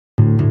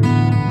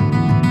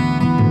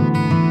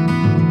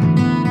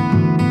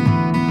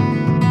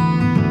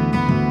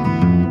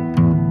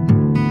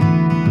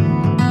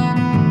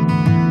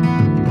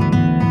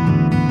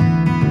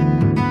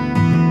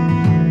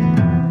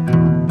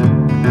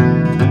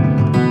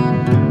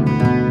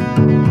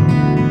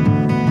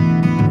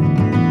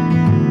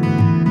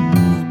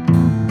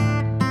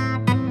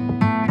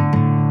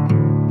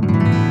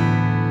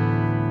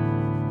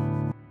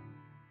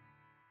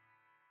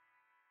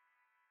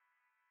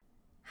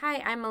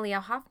I'm Malia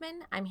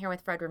Hoffman. I'm here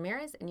with Fred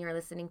Ramirez, and you're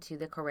listening to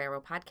the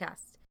Carrero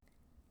Podcast.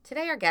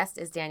 Today, our guest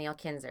is Daniel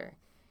Kinzer.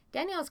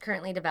 Daniel is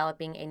currently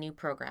developing a new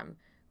program,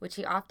 which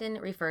he often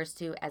refers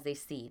to as a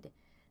seed,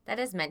 that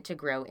is meant to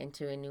grow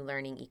into a new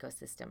learning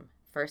ecosystem,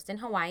 first in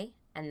Hawaii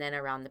and then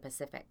around the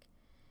Pacific.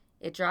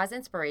 It draws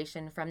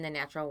inspiration from the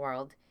natural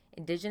world,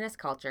 indigenous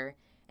culture,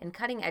 and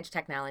cutting-edge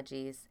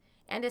technologies,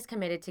 and is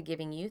committed to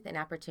giving youth an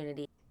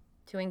opportunity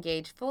to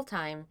engage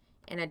full-time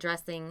in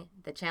addressing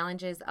the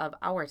challenges of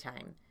our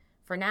time.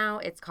 For now,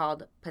 it's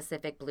called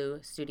Pacific Blue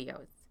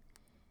Studios.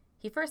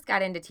 He first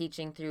got into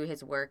teaching through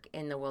his work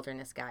in the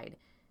Wilderness Guide.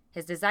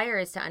 His desire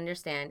is to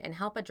understand and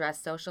help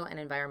address social and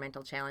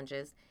environmental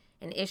challenges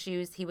and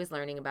issues he was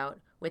learning about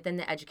within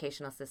the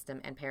educational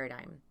system and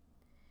paradigm.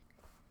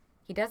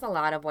 He does a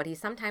lot of what he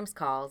sometimes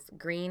calls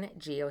green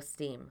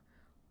geo-STEAM,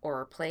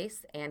 or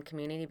place and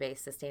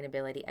community-based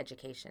sustainability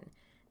education,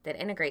 that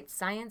integrates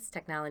science,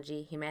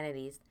 technology,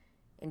 humanities,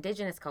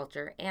 indigenous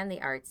culture, and the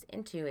arts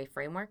into a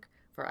framework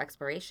for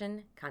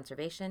exploration,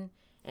 conservation,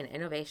 and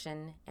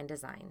innovation and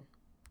design.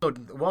 So,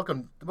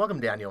 welcome,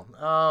 Daniel.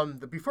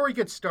 Before we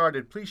get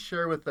started, please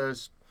share with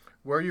us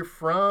where you're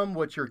from,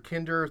 what your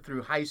kinder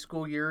through high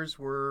school years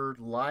were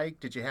like.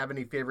 Did you have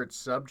any favorite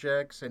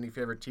subjects, any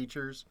favorite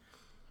teachers?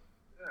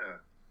 Yeah,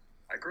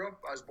 I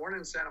was born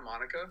in Santa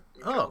Monica,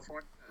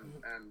 California,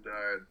 and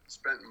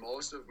spent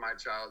most of my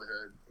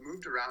childhood,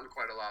 moved around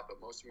quite a lot,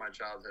 but most of my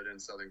childhood in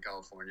Southern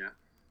California.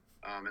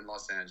 In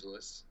Los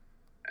Angeles,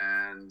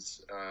 and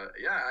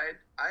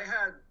I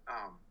had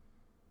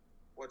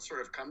what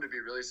sort of come to be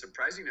really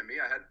surprising to me.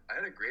 I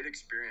had a great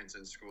experience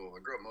in school.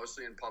 I grew up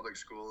mostly in public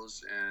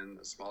schools in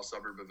a small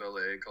suburb of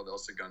LA called El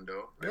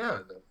Segundo,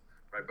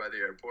 right by the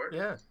airport.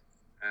 Yeah,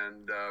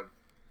 and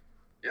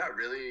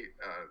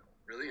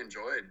really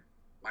enjoyed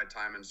my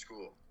time in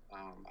school.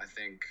 I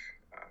think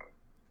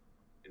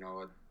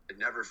it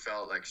never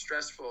felt like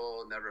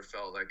stressful. Never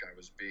felt like I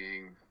was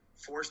being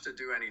forced to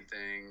do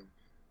anything.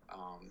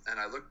 And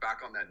I look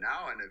back on that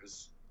now, and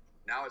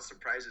now it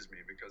surprises me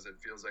because it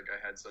feels like I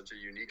had such a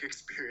unique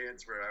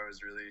experience where I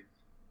was really,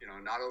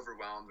 not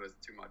overwhelmed with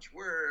too much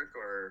work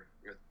or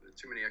with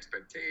too many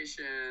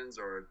expectations,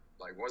 or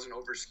like wasn't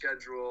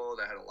overscheduled.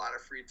 I had a lot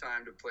of free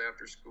time to play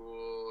after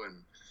school,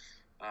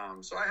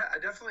 and so I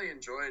definitely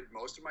enjoyed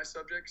most of my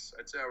subjects.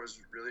 I'd say I was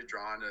really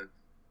drawn to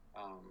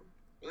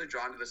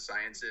the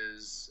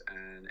sciences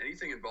and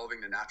anything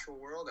involving the natural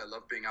world. I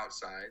love being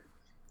outside,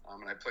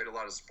 and I played a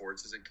lot of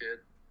sports as a kid.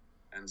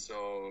 And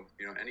so,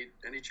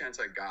 any chance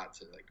I got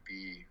to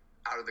be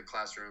out of the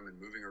classroom and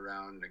moving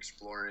around and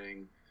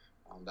exploring,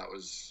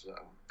 those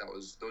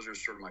are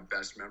sort of my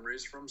best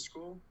memories from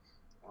school.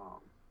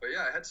 But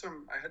yeah, I had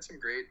some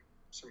great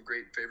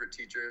favorite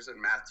teachers.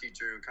 And math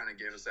teacher who kind of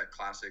gave us that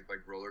classic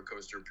roller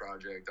coaster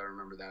project. I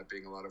remember that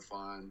being a lot of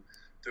fun.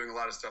 Doing a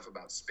lot of stuff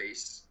about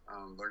space,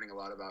 learning a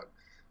lot about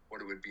what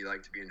it would be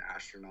like to be an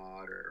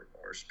astronaut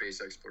or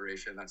space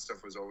exploration. That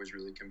stuff was always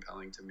really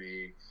compelling to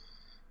me.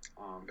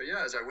 But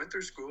yeah, as I went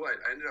through school, I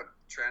ended up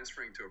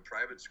transferring to a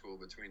private school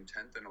between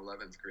 10th and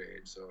 11th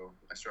grade. So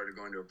I started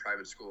going to a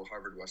private school,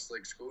 Harvard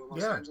Westlake School in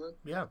Los Angeles.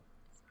 Yeah.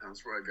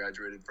 That's where I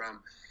graduated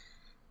from.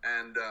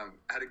 And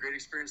I had a great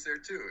experience there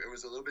too. It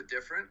was a little bit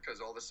different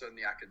because all of a sudden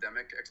the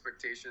academic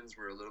expectations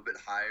were a little bit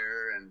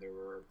higher, and there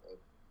were,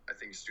 I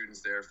think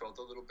students there felt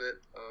a little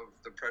bit of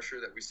the pressure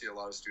that we see a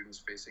lot of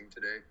students facing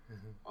today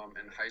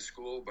in high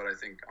school. But I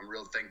think I'm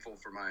real thankful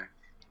for my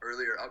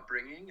earlier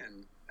upbringing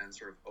and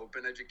sort of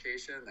open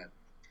education, that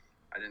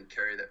I didn't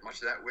carry that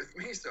much of that with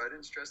me. So I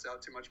didn't stress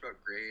out too much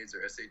about grades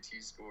or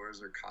SAT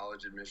scores or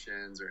college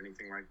admissions or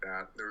anything like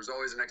that. There was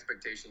always an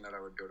expectation that I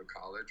would go to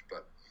college,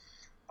 but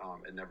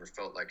it never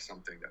felt like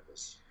something that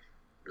was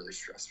really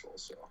stressful.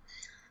 So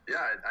yeah,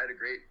 I had a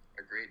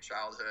great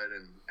childhood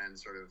and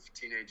sort of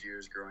teenage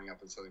years growing up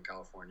in Southern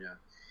California.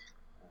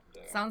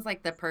 And, sounds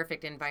like the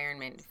perfect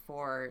environment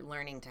for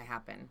learning to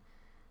happen.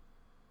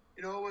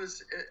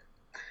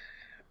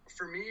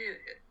 For me,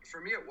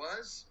 it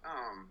was.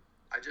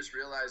 I just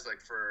realized,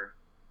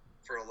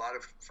 for a lot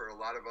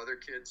of other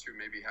kids who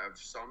maybe have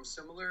some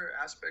similar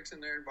aspects in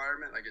their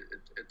environment,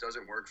 it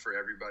doesn't work for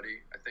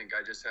everybody. I think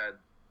I just had,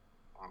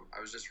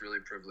 I was just really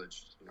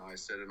privileged. I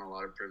sit in a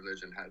lot of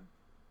privilege and had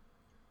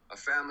a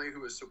family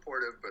who was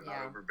supportive but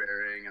not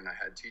overbearing, and I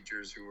had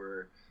teachers who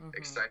were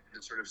excited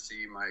to sort of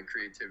see my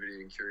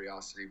creativity and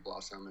curiosity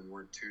blossom and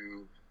weren't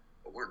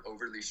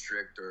overly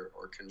strict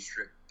or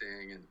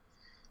constricting. And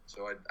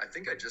so I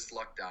think I just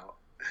lucked out.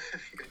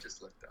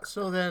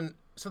 So then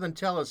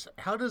tell us,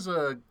 how does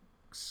a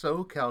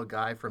SoCal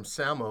guy from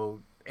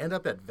Samo end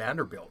up at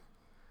Vanderbilt?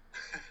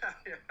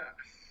 Yeah.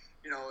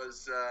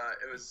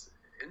 It was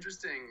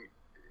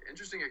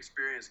interesting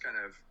experience kind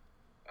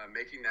of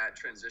making that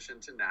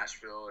transition to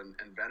Nashville,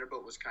 and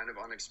Vanderbilt was kind of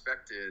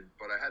unexpected,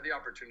 but I had the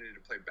opportunity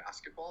to play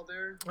basketball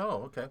there.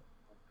 Oh, okay.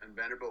 And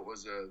Vanderbilt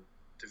was a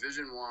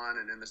Division I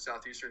and in the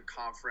Southeastern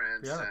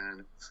Conference. Yeah.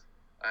 And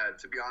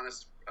to be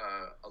honest,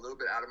 a little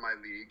bit out of my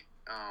league,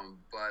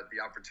 but the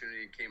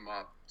opportunity came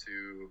up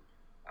to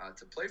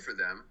to play for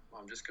them,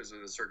 just because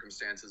of the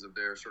circumstances of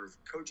their sort of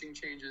coaching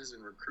changes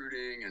and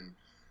recruiting,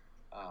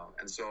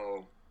 and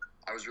so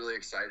I was really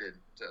excited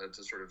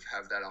to sort of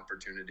have that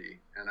opportunity.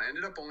 And I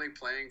ended up only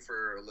playing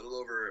for a little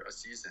over a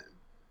season.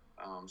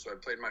 So I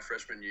played my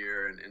freshman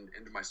year and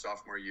into my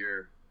sophomore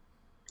year,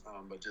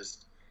 but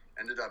just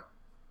ended up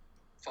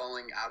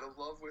falling out of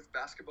love with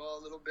basketball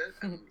a little bit.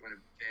 And when it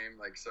became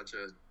like such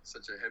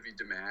a heavy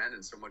demand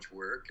and so much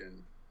work,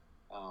 and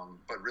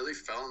but really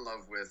fell in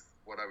love with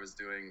what I was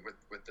doing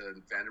with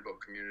the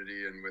Vanderbilt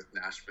community and with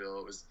Nashville.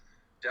 It was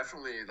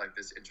definitely like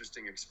this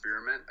interesting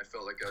experiment. I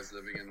felt like I was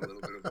living in a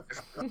little bit of a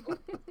different world.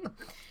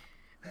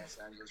 Los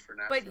Angeles for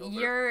Nashville. But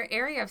your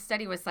area of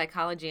study was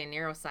psychology and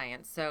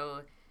neuroscience,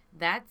 so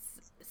that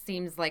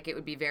seems like it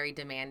would be very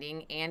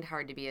demanding and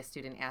hard to be a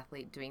student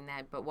athlete doing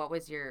that. But what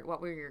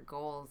were your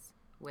goals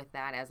with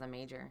that as a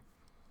major?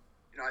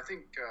 I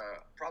think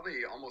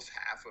probably almost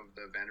half of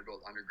the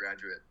Vanderbilt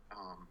undergraduate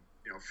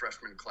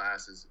freshman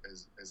class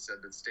has said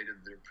that stated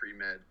their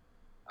pre-med.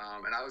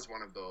 And I was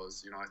one of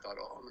those. I thought,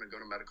 I'm going to go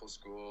to medical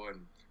school. And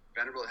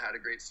Vanderbilt had a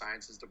great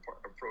sciences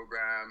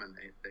program, and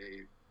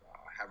they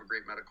have a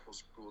great medical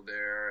school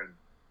there.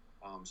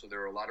 And so there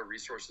were a lot of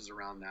resources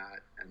around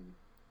that. And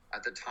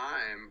at the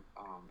time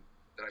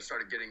that I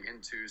started getting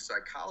into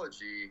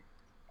psychology,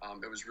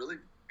 it was really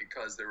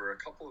because there were a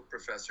couple of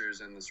professors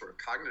in the sort of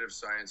cognitive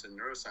science and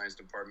neuroscience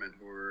department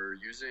who were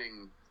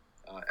using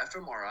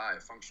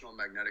fMRI, functional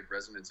magnetic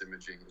resonance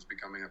imaging, was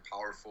becoming a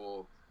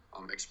powerful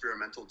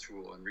experimental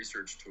tool and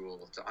research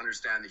tool to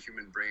understand the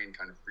human brain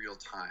kind of real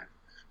time,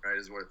 right,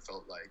 is what it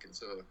felt like. And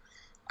so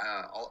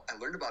I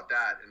learned about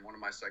that in one of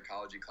my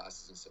psychology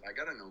classes and said, I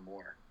got to know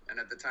more. And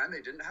at the time,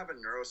 they didn't have a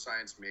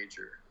neuroscience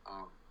major.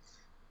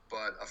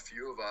 But a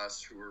few of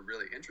us who were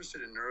really interested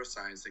in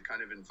neuroscience, they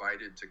kind of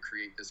invited to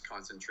create this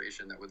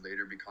concentration that would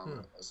later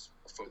become a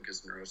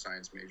focused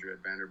neuroscience major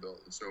at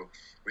Vanderbilt. And so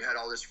we had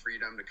all this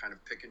freedom to kind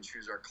of pick and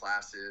choose our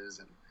classes,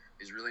 and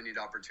these really neat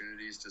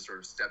opportunities to sort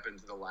of step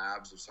into the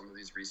labs of some of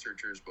these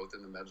researchers, both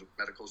in the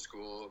medical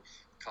school,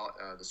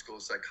 the School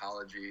of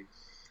Psychology.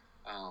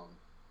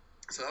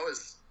 So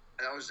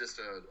that was just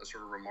a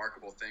sort of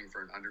remarkable thing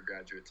for an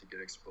undergraduate to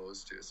get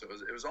exposed to. So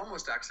it was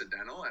almost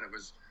accidental, and it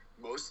was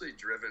mostly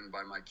driven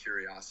by my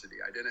curiosity.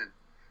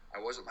 I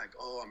wasn't like,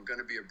 I'm going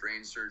to be a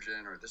brain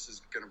surgeon, or this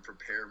is going to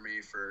prepare me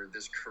for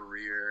this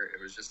career.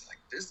 It was just like,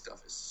 this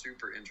stuff is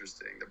super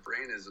interesting. The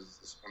brain is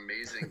this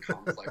amazing,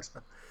 complex.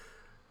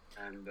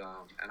 And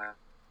I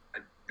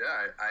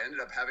ended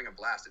up having a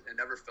blast. It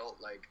never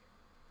felt like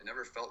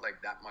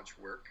that much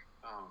work.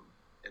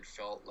 It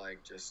felt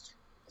like just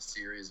a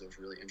series of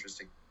really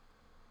interesting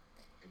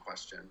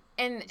question.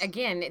 And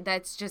again,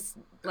 that's just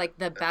like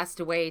the best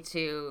way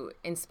to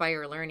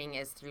inspire learning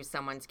is through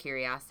someone's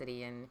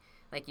curiosity. And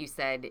like you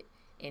said,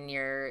 in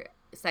your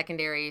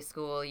secondary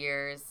school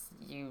years,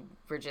 you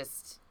were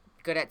just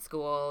good at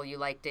school, you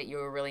liked it, you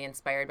were really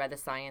inspired by the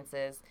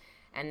sciences,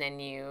 and then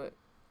you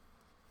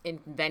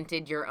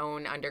invented your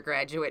own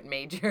undergraduate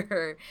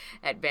major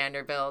at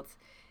Vanderbilt.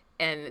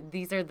 And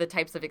these are the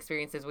types of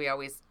experiences we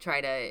always try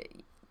to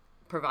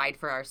provide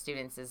for our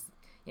students, is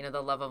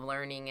the love of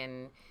learning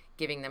and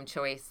giving them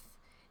choice.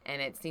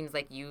 And it seems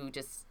like you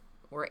just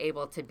were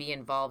able to be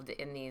involved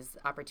in these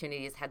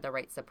opportunities, had the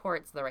right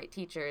supports, the right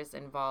teachers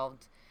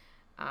involved.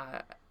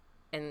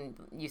 And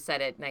you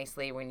said it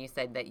nicely when you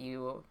said that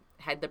you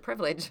had the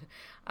privilege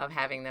of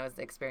having those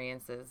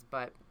experiences.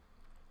 But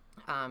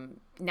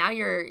now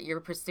you're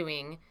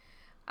pursuing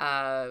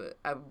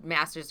a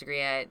master's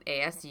degree at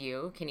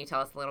ASU. Can you tell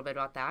us a little bit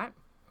about that?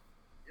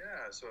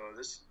 Yeah, so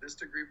this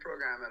degree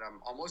program that I'm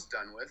almost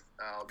done with.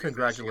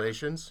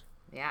 Congratulations.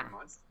 Yeah.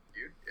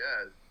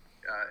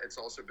 It's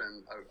also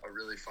been a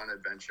really fun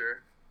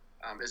adventure,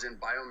 is in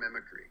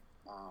biomimicry.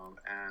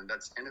 And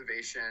that's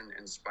innovation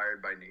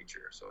inspired by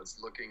nature. So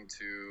it's looking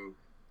to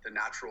the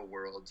natural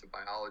world, to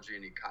biology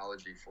and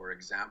ecology for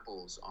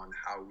examples on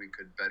how we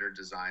could better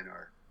design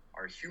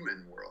our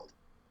human world,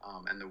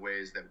 and the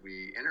ways that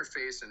we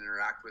interface and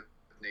interact with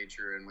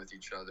nature and with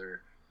each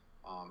other,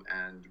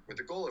 and with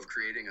the goal of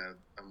creating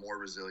a more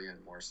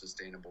resilient, more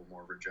sustainable,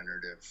 more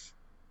regenerative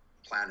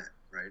planet,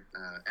 right?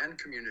 And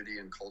community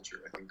and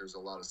culture. I think there's a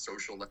lot of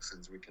social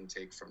lessons we can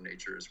take from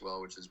nature as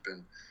well, which has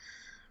been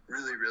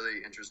really,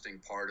 really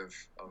interesting part of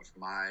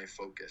my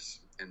focus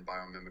in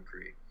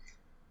biomimicry.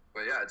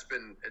 But yeah, it's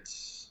been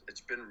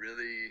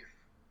really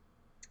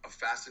a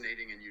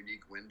fascinating and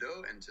unique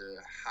window into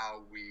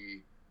how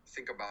we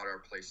think about our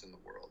place in the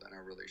world and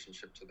our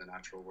relationship to the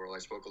natural world. I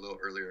spoke a little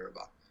earlier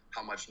about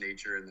how much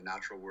nature in the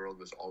natural world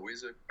was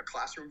always a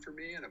classroom for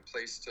me and a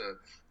place to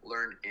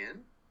learn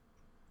in.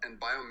 And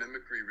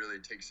biomimicry really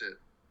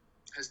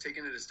has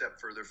taken it a step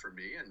further for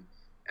me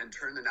and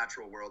turned the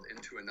natural world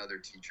into another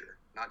teacher,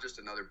 not just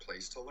another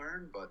place to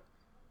learn, but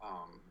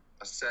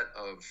a set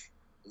of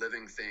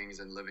living things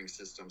and living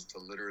systems to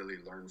literally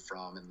learn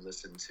from and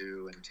listen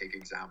to and take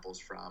examples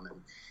from.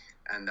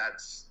 And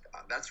that's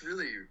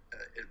really,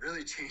 it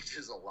really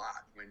changes a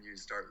lot when you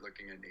start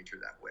looking at nature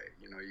that way.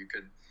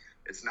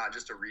 It's not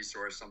just a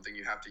resource, something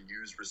you have to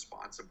use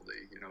responsibly.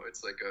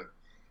 It's like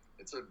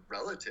it's a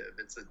relative,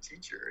 it's a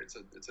teacher,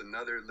 it's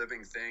another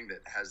living thing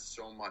that has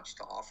so much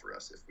to offer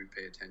us if we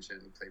pay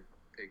attention,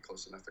 pay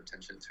close enough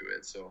attention to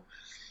it. So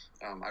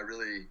I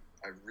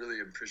really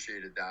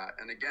appreciated that.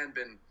 And again,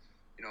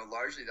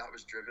 largely that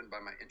was driven by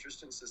my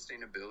interest in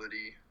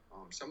sustainability.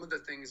 Some of the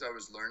things I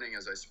was learning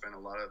as I spent a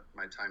lot of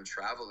my time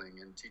traveling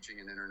and teaching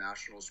in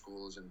international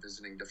schools and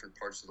visiting different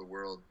parts of the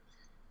world,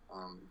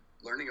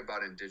 learning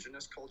about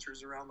indigenous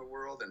cultures around the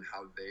world and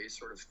how they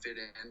sort of fit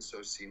in so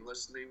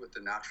seamlessly with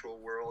the natural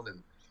world,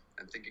 and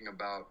thinking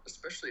about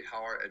especially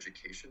how our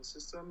education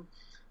system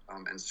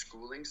and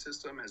schooling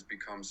system has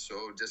become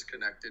so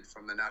disconnected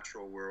from the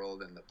natural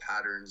world, and the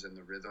patterns and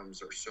the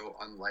rhythms are so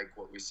unlike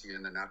what we see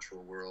in the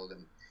natural world.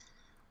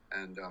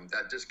 And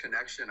that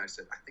disconnection, I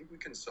said, I think we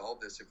can solve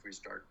this if we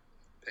start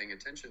paying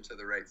attention to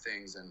the right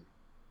things. And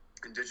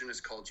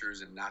indigenous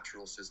cultures and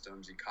natural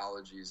systems,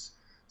 ecologies,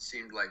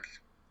 seemed like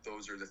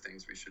those are the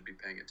things we should be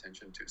paying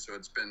attention to. So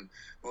it's been,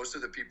 most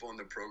of the people in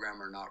the program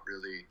are not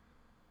really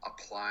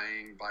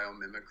applying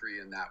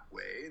biomimicry in that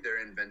way.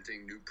 They're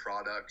inventing new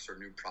products or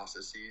new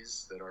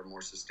processes that are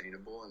more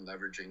sustainable and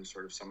leveraging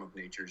sort of some of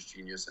nature's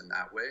genius in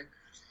that way.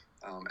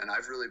 And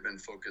I've really been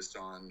focused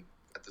on,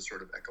 at the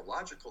sort of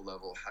ecological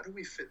level, how do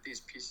we fit these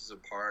pieces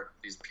apart,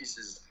 these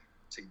pieces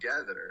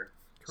together,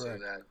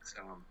 Correct. so that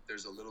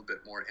there's a little bit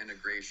more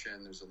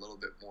integration, there's a little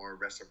bit more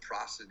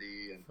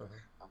reciprocity, and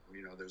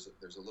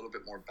there's a little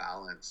bit more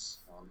balance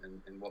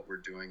in what we're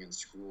doing in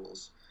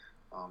schools,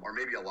 or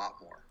maybe a lot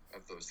more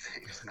of those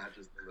things, not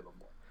just a little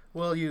more.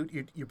 Well, you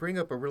bring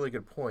up a really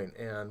good point,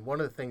 and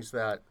one of the things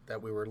that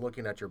we were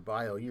looking at your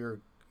bio,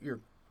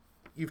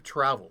 you've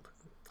traveled,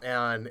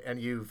 and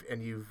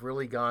you've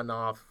really gone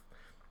off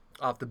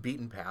the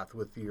beaten path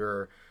with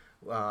your,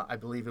 I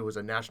believe it was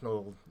a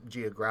National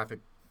Geographic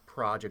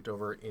project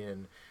over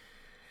in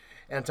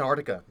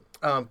Antarctica.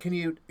 Can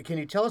you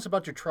tell us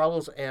about your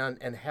travels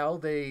and how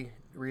they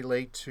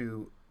relate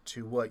to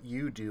what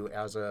you do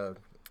as a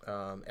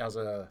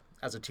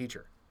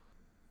teacher?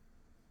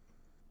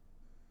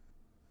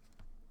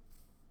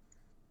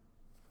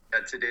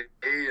 Today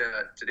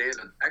is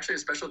actually a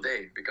special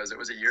day, because it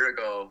was a year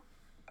ago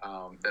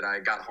that I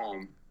got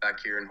home back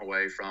here in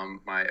Hawaii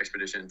from my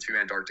expedition to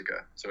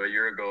Antarctica. So a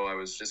year ago, I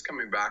was just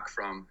coming back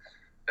from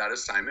that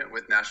assignment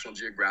with National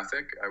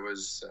Geographic. I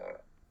was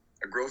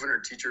a Grosvenor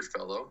Teacher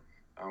Fellow,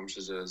 which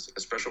is a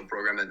special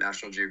program that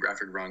National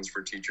Geographic runs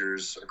for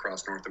teachers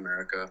across North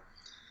America,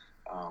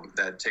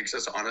 that takes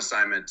us on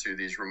assignment to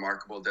these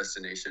remarkable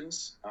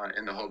destinations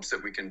in the hopes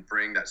that we can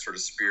bring that sort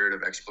of spirit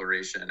of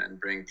exploration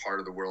and bring part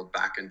of the world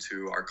back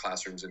into our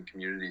classrooms and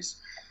communities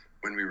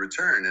when we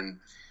return. And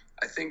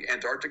I think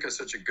Antarctica is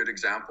such a good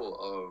example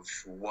of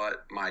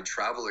what my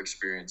travel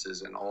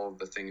experiences and all of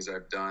the things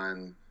I've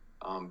done,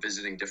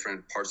 visiting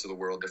different parts of the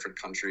world,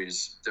 different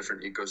countries,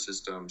 different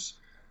ecosystems,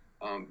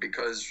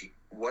 because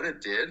what it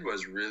did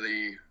was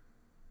really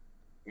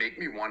make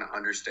me want to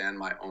understand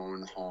my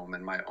own home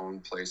and my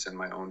own place and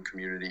my own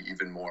community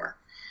even more.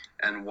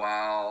 And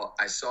while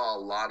I saw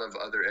a lot of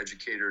other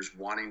educators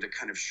wanting to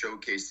kind of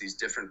showcase these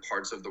different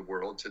parts of the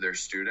world to their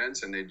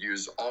students, and they'd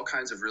use all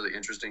kinds of really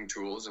interesting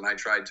tools, and I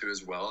tried to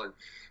as well,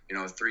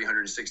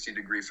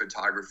 360-degree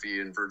photography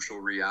and virtual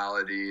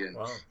reality and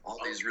all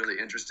these really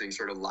interesting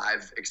sort of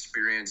live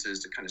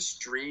experiences to kind of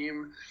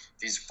stream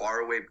these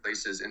faraway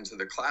places into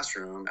the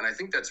classroom. And I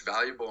think that's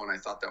valuable, and I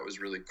thought that was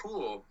really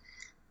cool.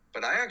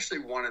 But I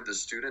actually wanted the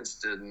students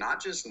to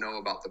not just know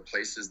about the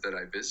places that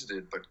I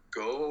visited, but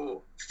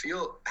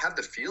have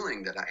the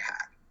feeling that I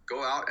had.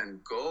 Go out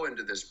and go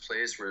into this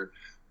place where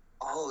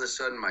all of a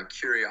sudden my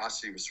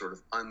curiosity was sort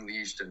of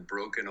unleashed and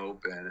broken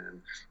open.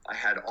 And I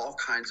had all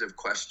kinds of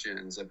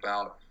questions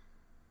about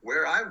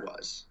where I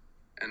was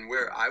and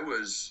where I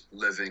was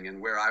living and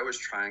where I was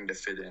trying to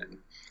fit in.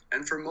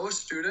 And for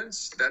most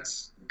students,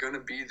 that's going to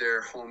be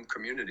their home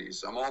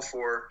communities. I'm all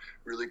for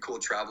really cool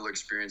travel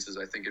experiences.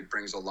 I think it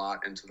brings a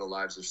lot into the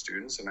lives of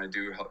students, and I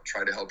do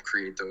try to help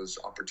create those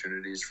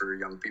opportunities for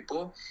young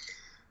people.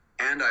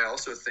 And I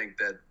also think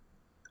that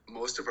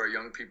most of our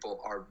young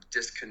people are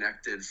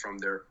disconnected from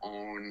their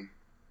own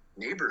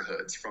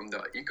neighborhoods, from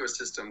the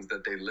ecosystems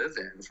that they live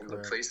in, from the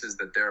places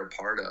that they're a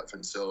part of.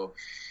 And so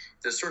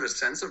this sort of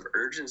sense of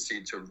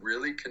urgency to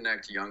really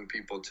connect young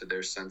people to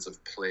their sense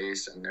of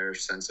place and their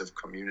sense of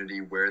community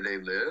where they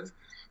live,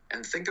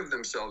 and think of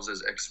themselves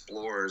as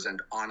explorers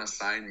and on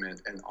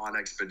assignment and on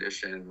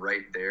expedition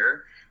right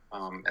there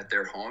at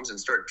their homes, and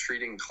start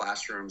treating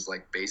classrooms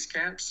like base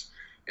camps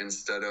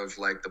instead of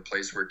like the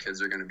place where kids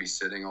are going to be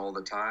sitting all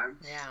the time.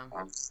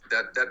 Yeah.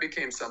 That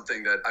became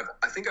something that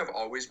I think I've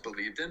always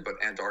believed in, but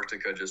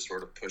Antarctica just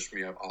sort of pushed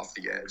me off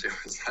the edge. It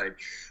was like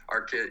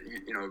our kid,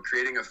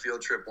 creating a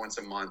field trip once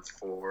a month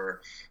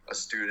for a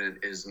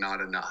student is not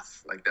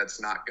enough. Like,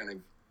 that's not going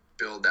to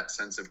build that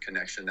sense of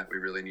connection that we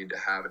really need to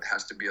have. It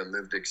has to be a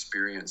lived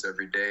experience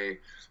every day,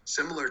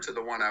 similar to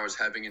the one I was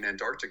having in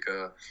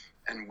Antarctica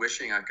and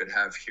wishing I could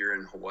have here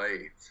in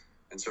Hawaii.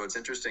 And so it's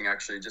interesting,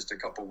 actually, just a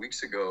couple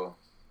weeks ago,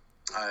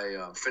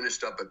 I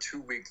finished up a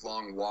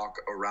 2-week-long walk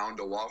around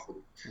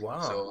Oahu.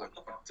 Wow. So I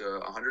walked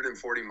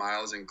 140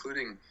 miles,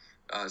 including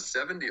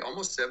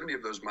almost 70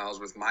 of those miles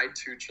with my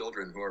two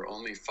children who are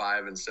only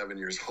 5 and 7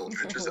 years old,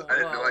 which is, I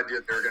had no idea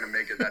they were going to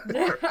make it that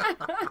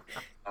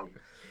far.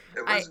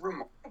 It was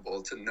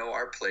remarkable to know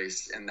our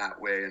place in that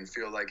way and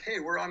feel like, hey,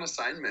 we're on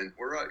assignment.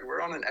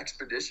 We're on an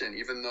expedition,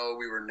 even though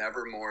we were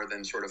never more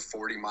than sort of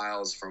 40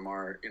 miles from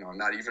our,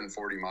 not even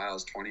 40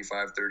 miles,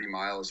 25, 30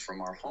 miles from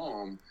our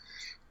home.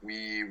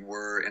 We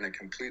were in a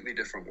completely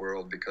different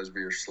world because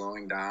we were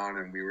slowing down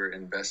and we were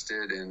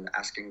invested in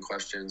asking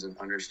questions and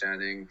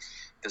understanding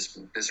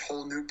this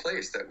whole new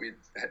place that we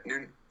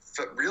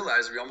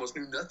realized we almost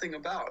knew nothing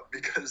about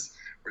because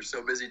we're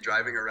so busy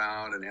driving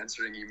around and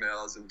answering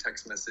emails and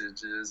text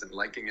messages and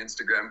liking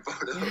Instagram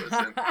photos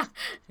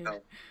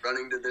and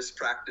running to this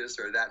practice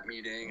or that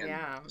meeting. And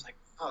I was like,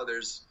 oh,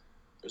 there's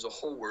a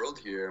whole world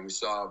here. And we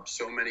saw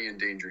so many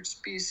endangered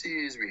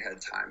species. We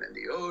had time in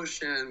the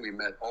ocean. We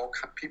met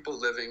people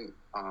living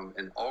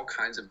in all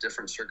kinds of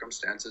different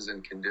circumstances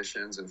and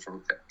conditions and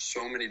from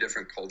so many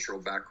different cultural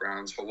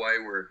backgrounds. Hawaii,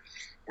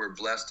 we're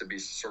blessed to be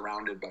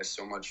surrounded by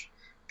so much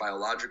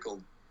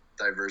biological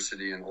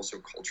diversity and also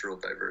cultural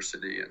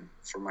diversity. And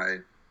for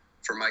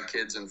my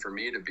kids and for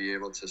me to be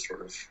able to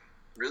sort of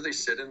really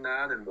sit in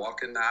that and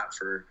walk in that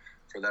for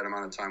that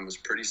amount of time was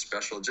pretty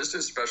special, just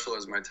as special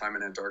as my time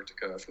in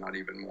Antarctica, if not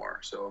even more.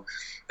 So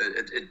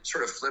it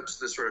sort of flips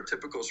the sort of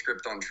typical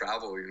script on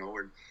travel,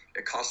 where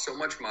it costs so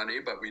much money,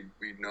 but we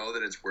know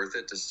that it's worth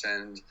it to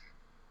send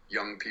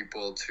young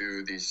people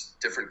to these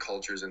different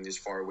cultures in these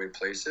faraway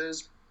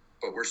places.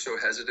 But we're so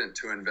hesitant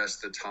to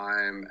invest the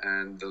time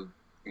and the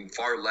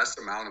far less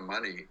amount of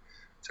money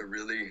to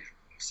really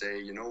say,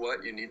 you know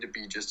what, you need to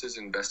be just as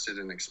invested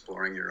in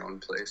exploring your own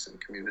place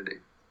and community.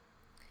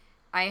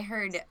 I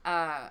heard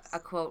a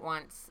quote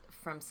once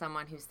from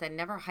someone who said,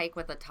 never hike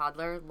with a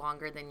toddler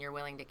longer than you're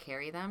willing to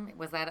carry them.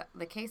 Was that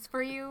the case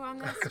for you on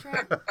this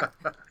trip?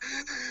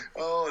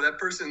 Oh, that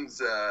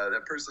person's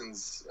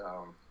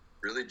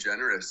really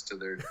generous to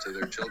their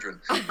children.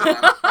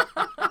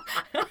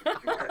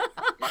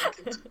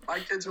 My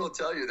kids will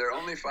tell you they're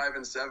only 5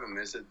 and 7.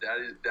 They said,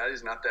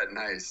 Daddy's not that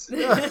nice.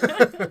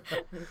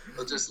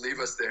 They'll just leave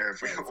us there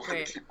if we don't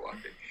want to keep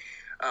walking.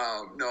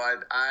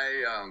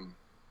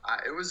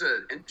 It was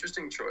an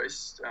interesting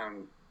choice,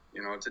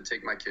 to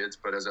take my kids.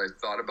 But as I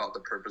thought about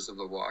the purpose of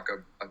the walk,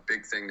 a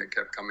big thing that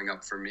kept coming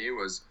up for me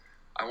was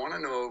I want to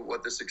know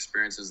what this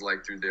experience is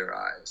like through their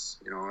eyes,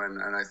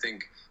 and I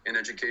think in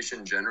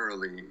education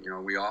generally,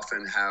 we're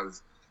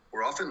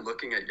often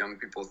looking at young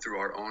people through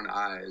our own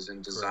eyes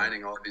and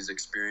designing all these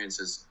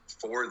experiences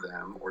for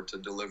them or to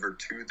deliver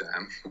to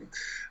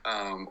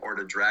them or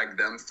to drag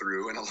them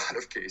through in a lot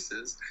of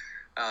cases.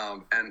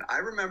 And I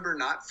remember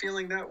not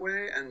feeling that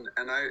way.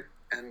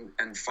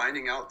 And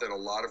finding out that a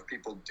lot of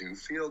people do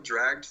feel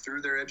dragged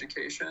through their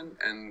education.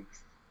 And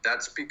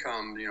that's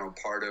become,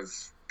 part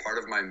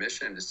of my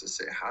mission is to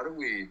say, how do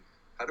we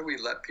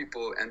let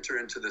people enter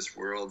into this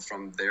world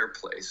from their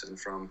place and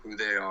from who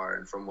they are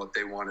and from what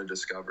they want to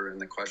discover and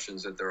the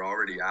questions that they're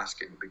already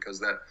asking? Because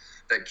that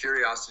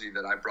curiosity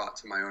that I brought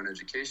to my own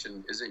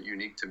education isn't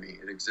unique to me.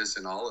 It exists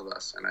in all of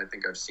us. And I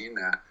think I've seen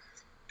that.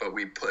 But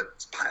we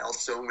pile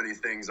so many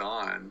things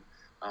on,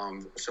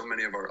 so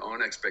many of our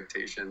own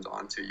expectations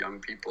onto young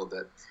people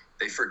that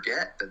they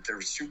forget that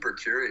they're super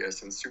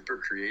curious and super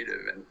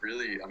creative and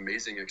really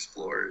amazing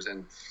explorers.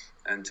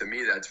 And to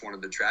me, that's one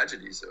of the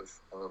tragedies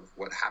of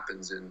what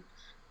happens in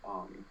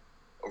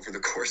over the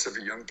course of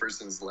a young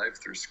person's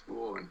life through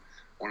school. And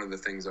one of the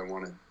things I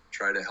want to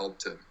try to help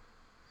to,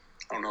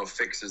 I don't know if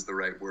fix is the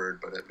right word,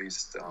 but at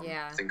least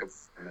think of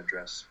and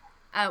address.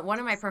 One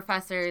of my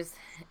professors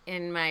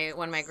in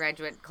one of my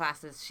graduate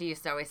classes, she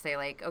used to always say,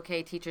 like,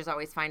 okay, teachers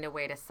always find a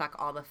way to suck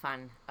all the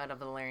fun out of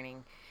the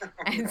learning.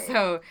 And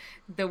so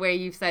the way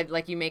you've said,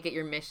 like, you make it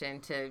your mission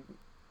to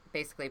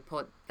basically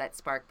put that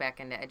spark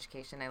back into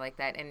education, I like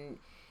that. And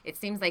it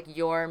seems like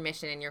your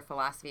mission and your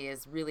philosophy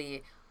is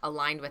really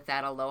aligned with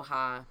that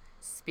aloha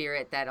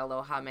spirit, that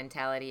aloha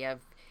mentality of,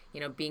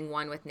 being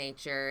one with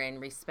nature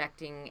and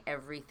respecting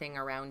everything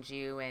around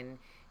you and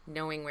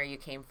knowing where you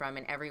came from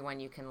and everyone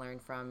you can learn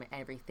from,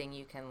 everything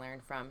you can learn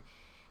from.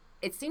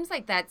 It seems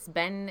like that's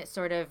been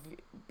sort of,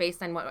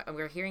 based on what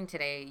we're hearing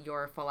today,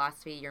 your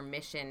philosophy, your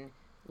mission,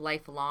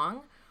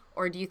 lifelong?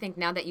 Or do you think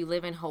now that you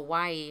live in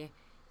Hawaii,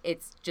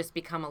 it's just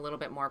become a little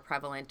bit more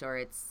prevalent, or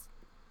it's,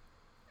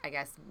 I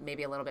guess,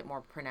 maybe a little bit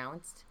more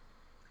pronounced?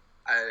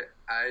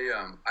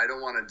 I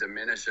don't want to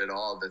diminish at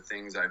all the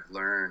things I've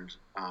learned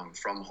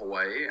from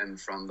Hawaii and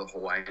from the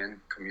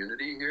Hawaiian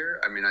community here.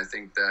 I mean, I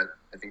think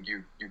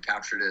you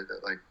captured it,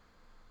 that like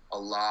a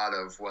lot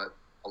of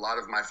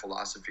my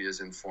philosophy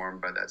is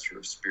informed by that sort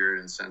of spirit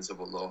and sense of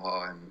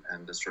aloha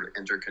and the sort of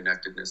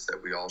interconnectedness that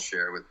we all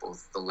share with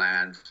both the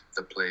land,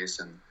 the place,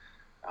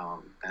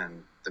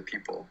 and the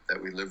people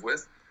that we live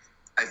with.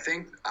 I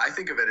think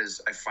of it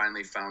as I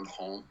finally found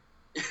home.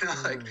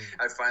 Like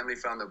I finally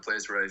found the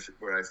place where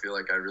I feel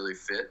like I really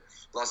fit.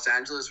 Los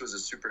Angeles was a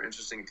super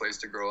interesting place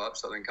to grow up.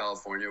 Southern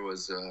California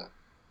was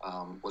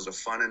a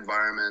fun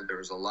environment. There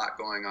was a lot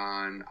going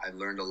on. I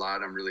learned a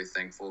lot. I'm really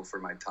thankful for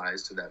my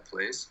ties to that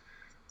place.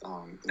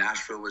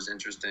 Nashville was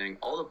interesting.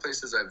 All the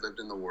places I've lived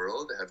in the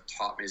world have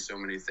taught me so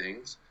many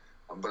things,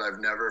 but I've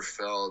never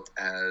felt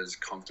as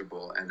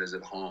comfortable and as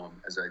at home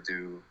as I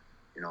do,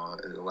 in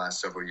the last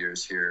several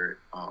years here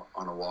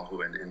on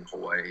Oahu and in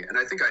Hawaii. And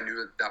I think I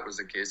knew that was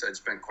the case. I'd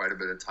spent quite a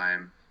bit of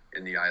time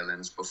in the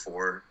islands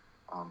before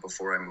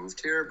I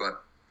moved here,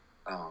 but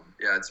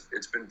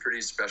it's been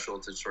pretty special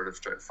to sort of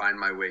find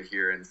my way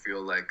here and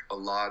feel like a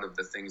lot of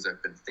the things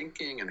I've been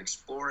thinking and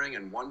exploring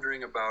and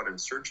wondering about and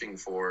searching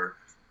for,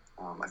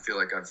 I feel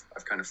like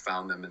I've kind of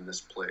found them in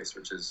this place,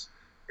 which is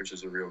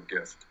a real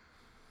gift.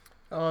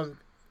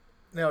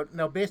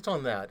 Now, based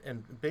on that,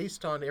 and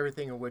based on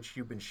everything in which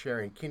you've been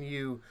sharing, can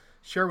you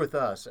share with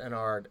us and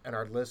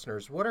our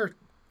listeners what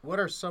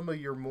are some of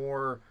your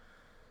more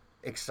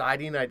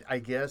exciting, I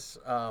guess,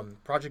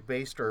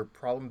 project-based or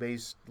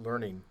problem-based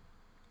learning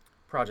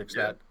projects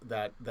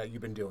that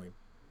you've been doing?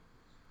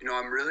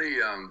 I'm really,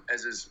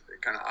 as is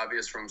kind of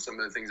obvious from some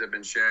of the things I've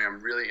been sharing, I'm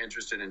really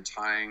interested in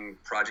tying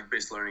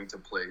project-based learning to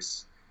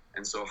place.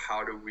 And so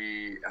how do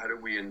we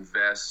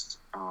invest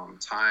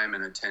time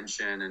and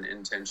attention and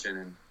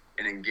intention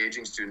in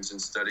engaging students in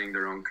studying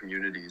their own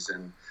communities?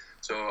 And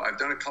so I've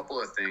done a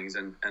couple of things,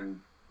 and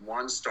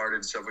one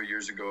started several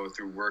years ago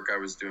through work I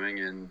was doing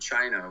in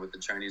China with the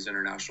Chinese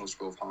International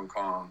School of Hong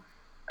Kong.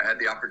 I had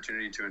the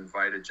opportunity to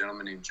invite a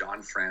gentleman named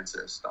John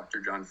Francis,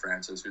 Dr. John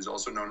Francis, who's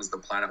also known as the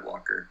Planet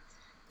Walker.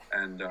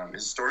 And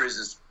his story is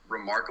this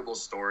remarkable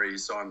story. He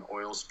saw an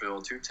oil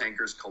spill. 2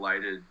 tankers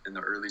collided in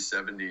the early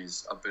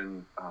 70s up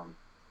in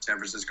San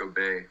Francisco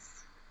Bay.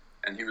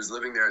 And he was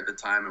living there at the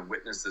time and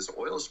witnessed this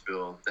oil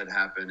spill that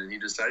happened. And he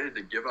decided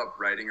to give up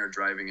riding or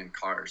driving in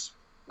cars.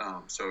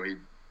 So he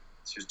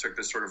took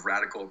this sort of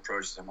radical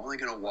approach. He said, I'm only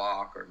going to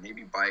walk or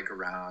maybe bike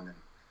around. And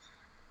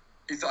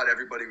he thought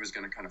everybody was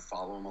going to kind of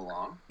follow him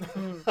along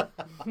and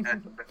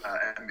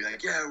be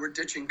like, yeah, we're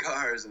ditching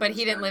cars. But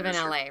he didn't live in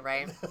LA,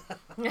 right?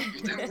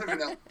 He didn't live in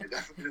LA. He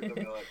definitely didn't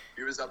live in LA.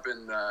 He was up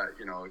in,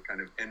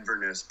 kind of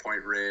Inverness,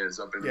 Point Reyes,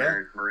 up in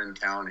Marin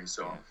County.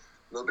 So a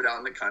little bit out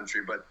in the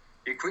country. But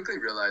he quickly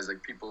realized,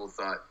 people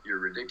thought, you're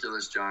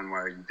ridiculous, John. Why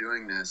are you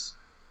doing this?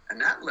 And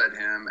that led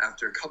him,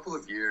 after a couple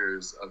of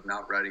years of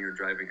not riding or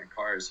driving in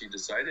cars, he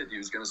decided he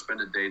was going to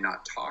spend a day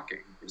not talking.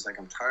 He was like,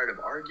 I'm tired of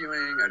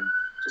arguing. I'm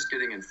just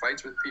getting in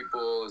fights with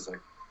people. It's like,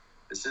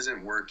 this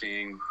isn't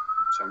working.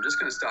 So I'm just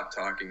going to stop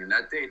talking. And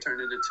that day turned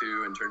into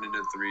 2 and turned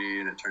into 3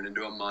 and it turned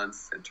into a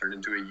month and turned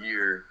into a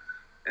year.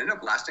 It ended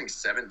up lasting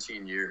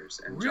 17 years.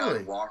 And really?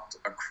 John walked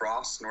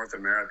across North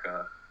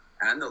America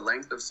and the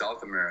length of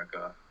South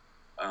America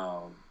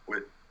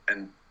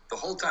and the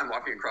whole time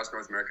walking across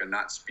North America,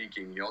 not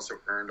speaking. He also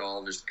earned all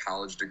of his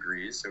college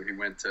degrees. So he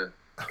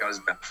got his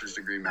bachelor's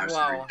degree,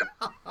 master's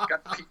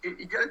degree.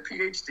 He got a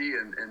PhD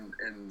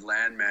in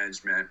land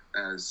management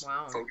as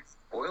focused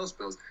on oil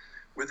spills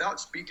without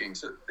speaking.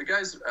 So the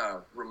guy's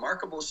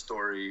remarkable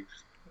story.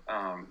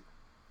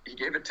 He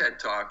gave a TED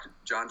Talk,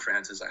 John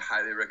Francis. I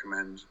highly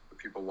recommend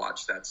people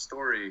watch that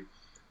story.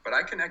 But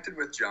I connected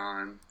with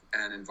John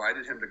and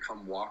invited him to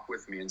come walk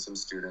with me and some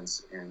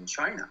students in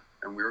China.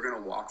 And we were going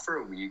to walk for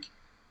a week.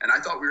 And I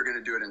thought we were going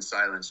to do it in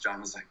silence. John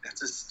was like,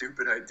 that's a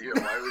stupid idea.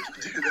 Why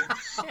would you do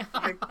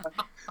that?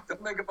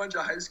 Don't make a bunch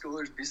of high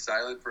schoolers be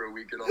silent for a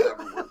week. It'll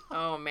never work.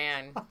 Oh,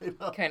 man.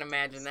 Can't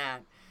imagine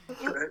that.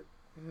 Right?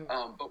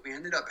 But we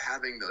ended up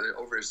having,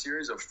 over a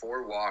series of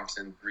 4 walks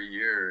in 3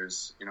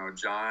 years,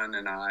 John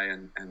and I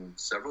and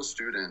several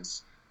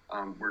students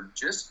were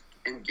just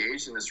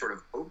engaged in this sort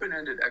of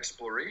open-ended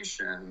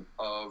exploration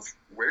of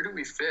where do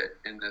we fit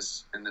in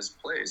this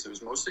place. It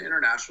was mostly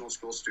international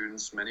school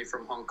students, many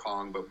from Hong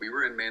Kong, but we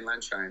were in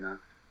mainland China.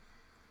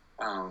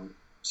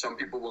 Some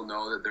people will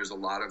know that there's a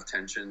lot of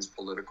tensions,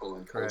 political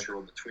and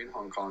cultural, between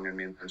Hong Kong and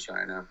mainland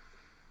China.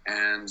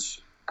 And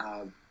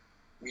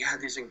we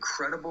had these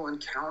incredible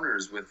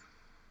encounters with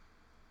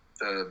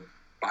the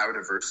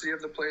biodiversity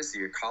of the place,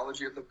 the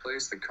ecology of the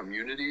place, the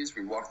communities.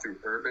 We walked through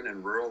urban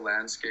and rural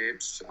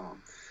landscapes.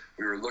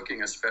 We were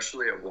looking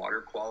especially at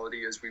water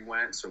quality as we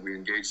went, so we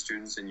engaged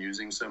students in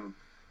using some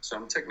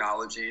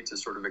technology to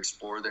sort of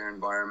explore their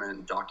environment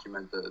and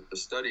document the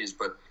studies.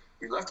 But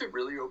we left it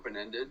really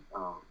open-ended,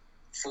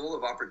 full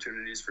of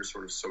opportunities for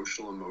sort of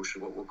social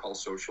emotional, what we'll call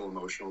social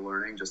emotional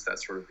learning, just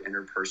that sort of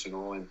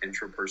interpersonal and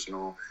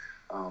intrapersonal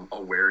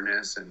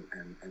awareness and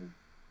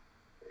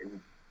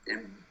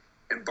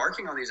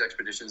embarking on these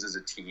expeditions as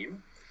a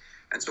team.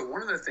 And so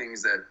one of the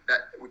things that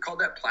we call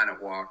that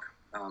Planet Walk.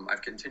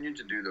 I've continued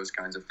to do those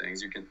kinds of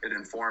things. It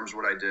informs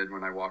what I did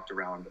when I walked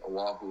around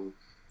Oahu.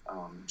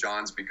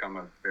 John's become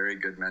a very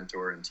good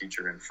mentor and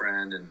teacher and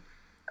friend, and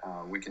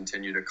we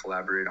continue to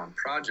collaborate on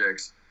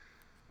projects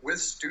with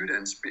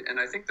students. And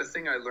I think the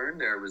thing I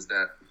learned there was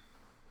that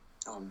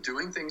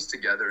doing things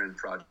together in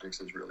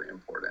projects is really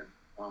important.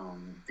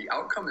 The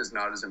outcome is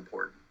not as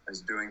important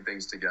as doing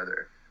things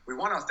together. We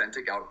want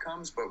authentic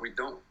outcomes, but we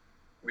don't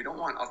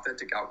want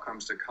authentic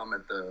outcomes to come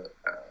at the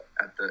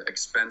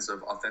expense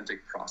of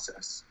authentic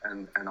process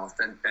and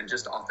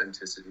just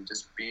authenticity,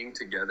 just being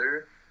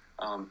together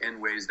in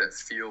ways that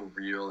feel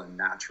real and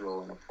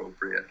natural and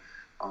appropriate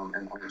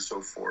and aren't so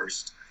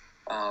forced.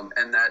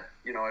 And that,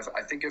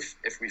 I think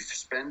if we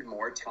spend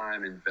more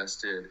time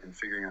invested in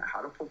figuring out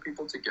how to pull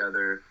people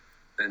together,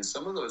 then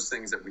some of those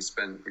things that we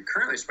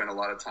currently spend a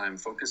lot of time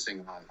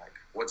focusing on, like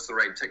what's the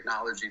right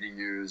technology to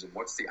use and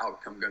what's the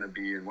outcome going to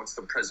be and what's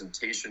the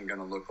presentation going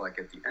to look like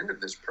at the end of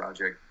this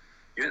project,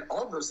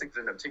 all of those things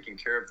end up taking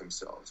care of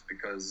themselves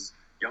because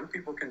young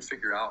people can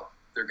figure out,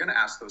 they're going to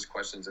ask those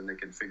questions and they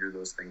can figure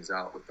those things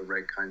out with the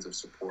right kinds of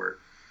support.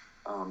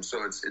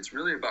 So it's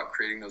really about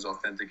creating those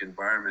authentic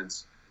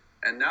environments.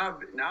 And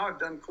now I've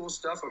done cool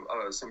stuff.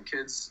 Some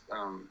kids,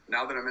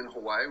 now that I'm in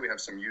Hawaii, we have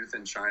some youth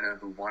in China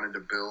who wanted to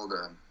build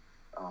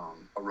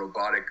a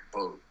robotic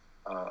boat,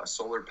 a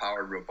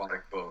solar-powered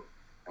robotic boat.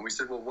 And we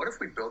said, well, what if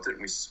we built it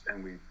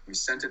and we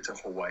sent it to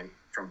Hawaii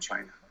from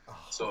China? Oh.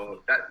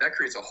 So that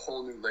creates a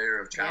whole new layer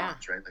of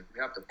challenge, right? Like we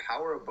have to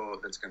power a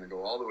boat that's going to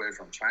go all the way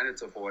from China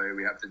to Hawaii.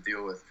 We have to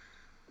deal with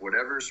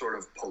whatever sort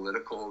of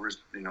political,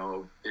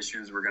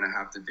 issues we're going to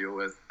have to deal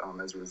with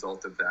as a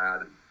result of that.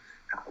 And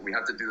we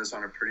have to do this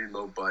on a pretty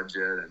low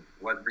budget. And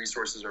what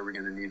resources are we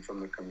going to need from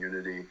the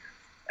community?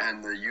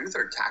 And the youth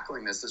are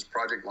tackling this. This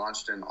project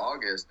launched in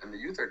August, and the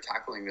youth are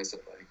tackling this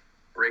at like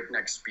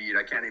breakneck speed.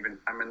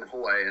 I'm in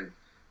Hawaii and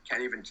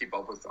can't even keep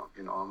up with them.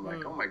 I'm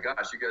like, oh my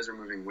gosh, you guys are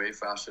moving way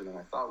faster than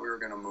I thought we were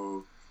going to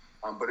move.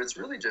 But it's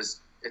really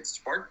it's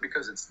sparked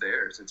because it's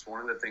theirs. It's one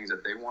of the things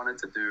that they wanted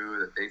to do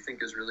that they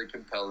think is really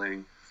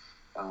compelling.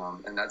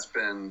 And that's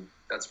been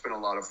a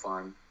lot of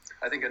fun.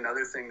 I think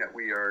another thing that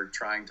we are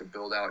trying to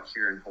build out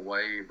here in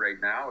Hawaii right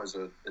now is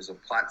a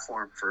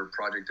platform for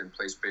project and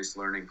place-based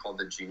learning called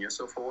the Genius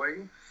of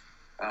Hawaii.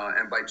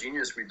 And by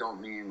genius, we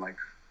don't mean like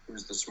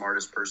who's the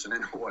smartest person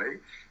in Hawaii.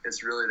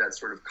 It's really that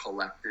sort of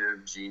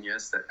collective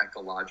genius, that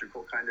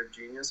ecological kind of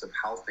genius of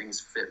how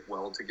things fit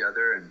well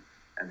together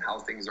and how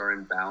things are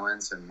in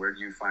balance and where do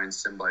you find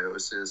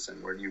symbiosis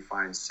and where do you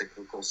find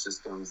cyclical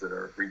systems that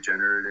are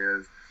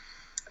regenerative.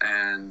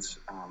 And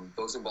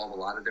those involve a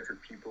lot of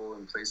different people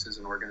and places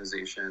and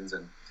organizations.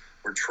 And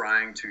we're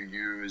trying to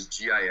use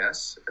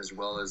GIS as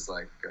well as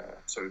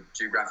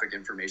geographic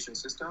information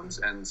systems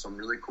and some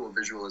really cool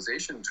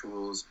visualization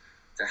tools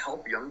to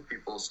help young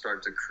people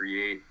start to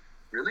create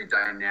really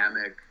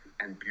dynamic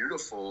and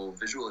beautiful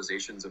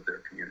visualizations of their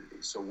community.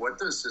 So what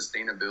does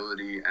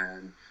sustainability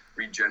and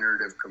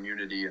regenerative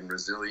community and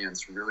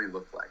resilience really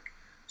look like?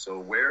 So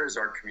where is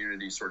our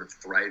community sort of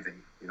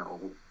thriving?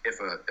 If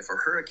a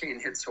hurricane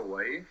hits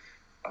Hawaii,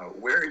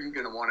 where are you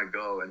going to want to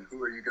go, and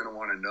who are you going to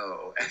want to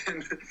know,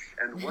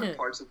 and what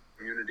parts of the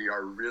community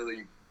are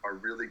really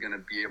going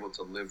to be able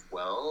to live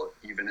well,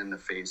 even in the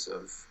face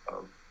of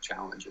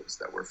challenges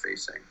that we're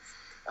facing.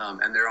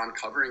 And they're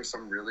uncovering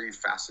some really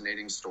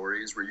fascinating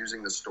stories. We're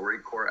using the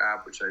StoryCorps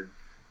app, which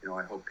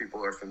I hope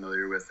people are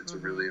familiar with. It's a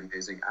really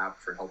amazing app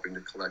for helping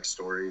to collect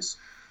stories.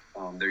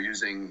 They're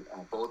using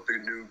both the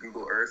new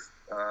Google Earth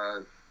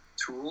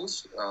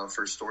tools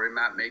for story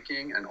map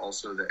making and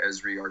also the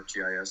Esri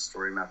ArcGIS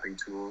story mapping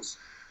tools.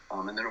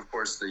 And then, of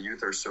course, the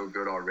youth are so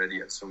good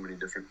already at so many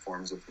different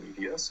forms of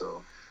media.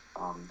 So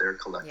they're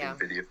collecting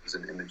videos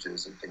and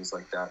images and things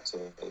like that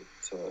to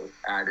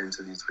add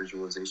into these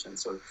visualizations.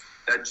 So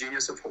that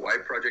Genius of Hawaii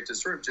project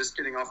is sort of just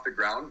getting off the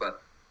ground,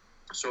 but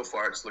so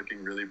far it's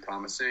looking really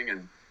promising.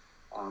 And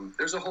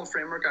there's a whole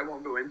framework I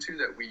won't go into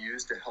that we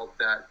use to help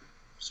that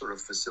sort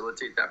of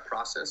facilitate that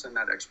process and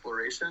that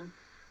exploration.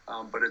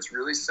 But it's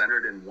really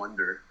centered in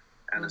wonder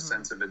and a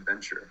sense of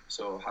adventure.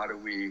 So how do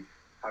we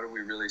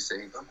really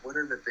say, look, what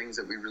are the things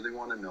that we really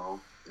want to know?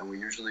 And we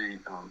usually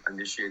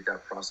initiate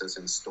that process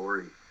in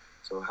story.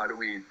 So how do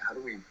we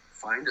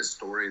find a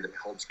story that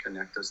helps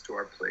connect us to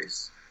our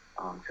place,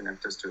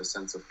 connect us to a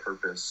sense of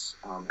purpose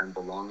and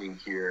belonging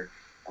here,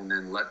 and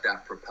then let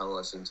that propel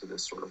us into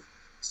this sort of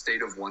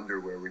state of wonder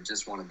where we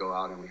just want to go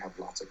out and we have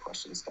lots of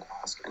questions to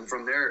ask. And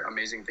from there,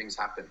 amazing things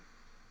happen.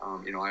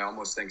 I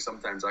almost think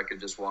sometimes I could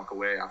just walk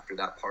away after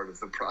that part of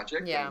the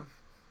project. Yeah. And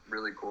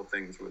really cool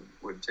things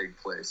would take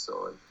place.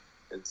 So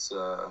that's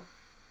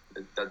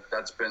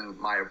been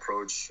my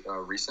approach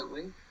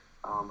recently.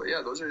 But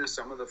yeah, those are just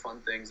some of the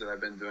fun things that I've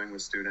been doing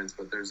with students.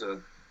 But there's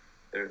a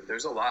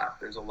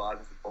lot. There's a lot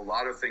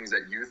of things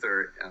that youth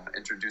are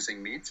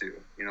introducing me to.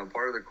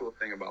 Part of the cool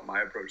thing about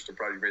my approach to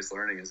project-based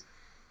learning is,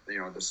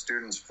 the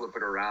students flip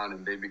it around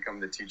and they become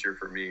the teacher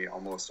for me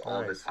almost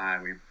all the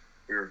time.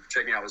 We were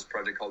checking out this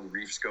project called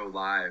Reefs Go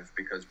Live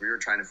because we were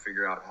trying to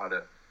figure out how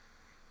to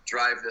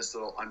drive this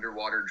little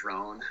underwater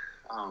drone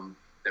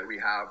that we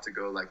have to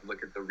go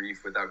look at the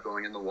reef without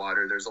going in the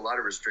water. There's a lot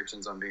of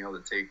restrictions on being able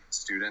to take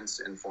students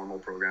in formal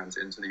programs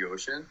into the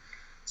ocean.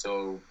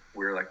 So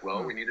we were like,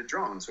 well, we need a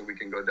drone so we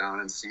can go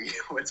down and see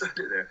what's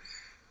under there.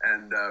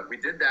 And we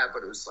did that,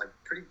 but it was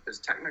it was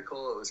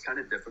technical. It was kind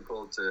of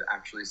difficult to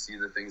actually see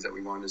the things that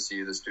we wanted to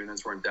see. The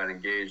students weren't that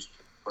engaged,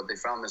 but they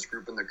found this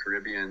group in the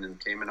Caribbean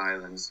and Cayman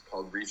Islands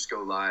called Reefs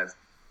Go Live,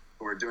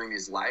 who are doing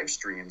these live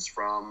streams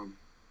from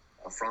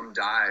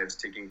dives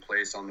taking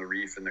place on the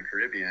reef in the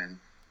Caribbean,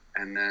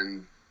 and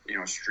then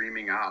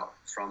streaming out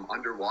from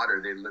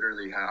underwater. They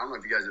literally have, I don't know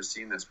if you guys have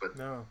seen this, but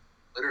no.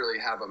 literally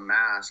have a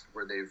mask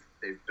where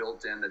they've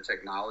built in the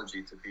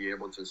technology to be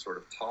able to sort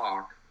of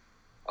talk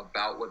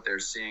about what they're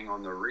seeing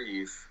on the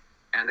reef,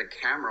 and a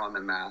camera on the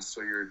mask.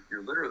 So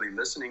you're literally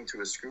listening to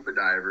a scuba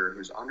diver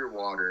who's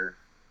underwater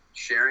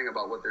sharing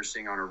about what they're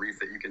seeing on a reef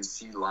that you can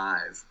see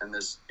live. And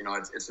this,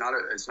 it's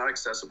not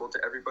accessible to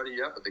everybody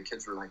yet, but the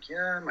kids were like,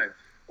 yeah,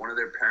 one of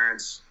their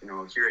parents,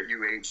 here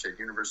at at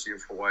University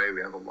of Hawaii,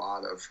 we have a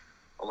lot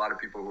of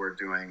people who are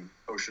doing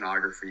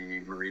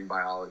oceanography, marine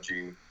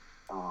biology.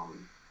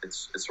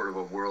 It's sort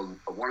of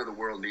one of the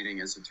world leading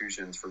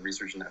institutions for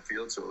research in that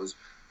field. So it was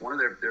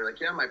they're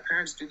like, yeah, my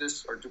parents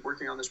are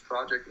working on this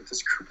project with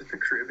this group in the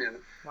Caribbean.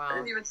 Wow. I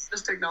didn't even know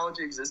this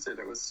technology existed.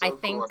 It was so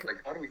cool. I was like,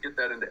 how do we get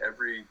that into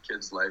every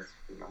kid's life?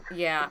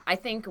 Yeah, I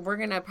think we're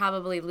going to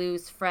probably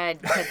lose Fred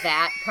to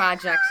that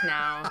project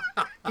now,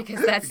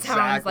 because that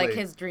sounds like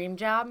his dream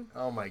job.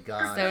 Oh my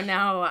God. So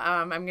now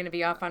I'm going to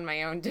be off on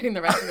my own doing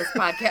the rest of this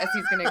podcast.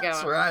 He's going to go.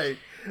 That's right.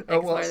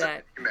 Explore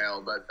that.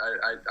 Email, but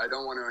I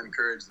don't want to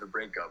encourage the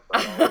breakup.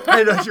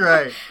 That's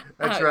right.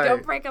 That's right.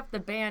 Don't break up the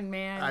band,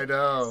 man. I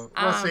know.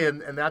 Well, see,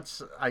 and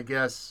that's, I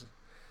guess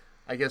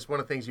one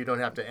of the things you don't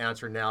have to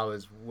answer now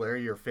is where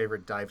your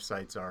favorite dive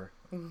sites are.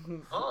 Mm-hmm.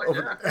 Oh,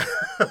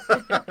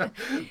 yeah.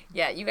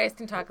 Yeah, you guys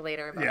can talk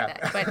later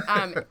about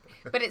that.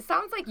 But it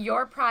sounds like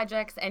your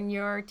projects and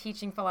your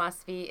teaching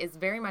philosophy is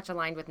very much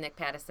aligned with Nick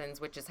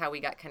Pattison's, which is how we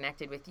got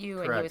connected with you.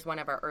 Correct. And he was one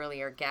of our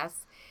earlier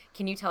guests.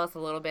 Can you tell us a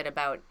little bit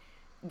about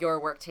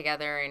your work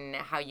together and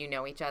how you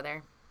know each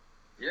other?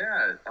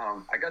 Yeah,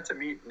 I got to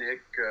meet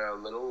Nick a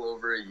little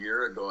over a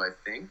year ago, I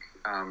think.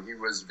 He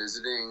was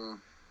visiting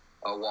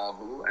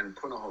Oahu and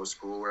Punahou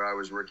School, where I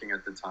was working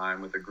at the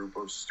time with a group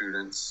of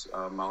students,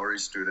 Maori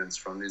students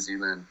from New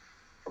Zealand,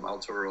 from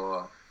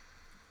Aotearoa.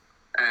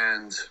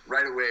 And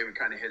right away, we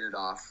kind of hit it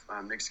off.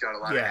 Nick's got a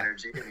lot of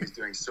energy, and he's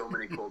doing so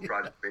many cool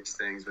project-based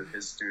things with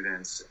his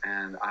students.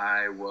 And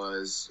I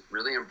was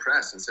really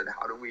impressed and said,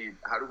 how do we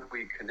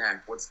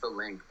connect? What's the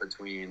link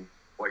between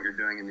what you're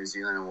doing in New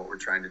Zealand and what we're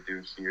trying to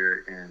do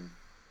here in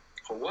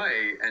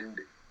Hawaii? And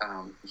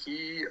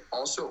he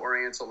also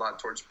orients a lot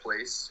towards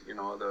place.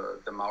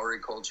 The Maori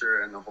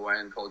culture and the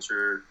Hawaiian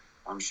culture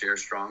share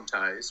strong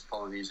ties,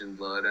 Polynesian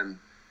blood,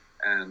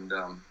 and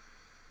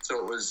so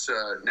it was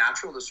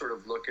natural to sort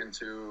of look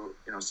into,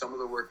 some of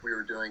the work we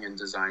were doing in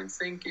design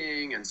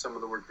thinking and some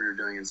of the work we were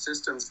doing in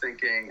systems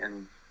thinking,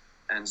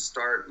 and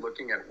start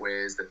looking at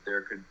ways that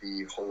there could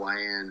be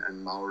Hawaiian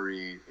and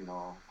Maori,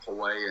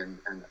 Hawaii and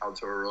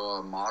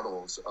Aotearoa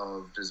models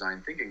of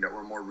design thinking that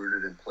were more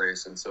rooted in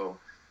place. And so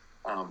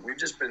we've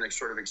just been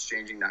sort of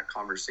exchanging that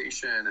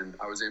conversation, and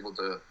I was able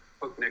to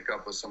hook Nick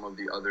up with some of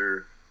the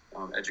other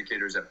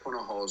educators at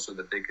Punahou so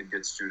that they could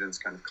get students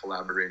kind of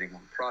collaborating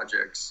on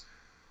projects.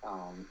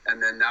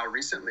 And then now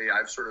recently,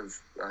 I've sort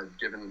of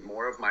given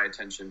more of my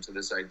attention to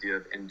this idea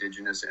of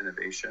indigenous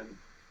innovation,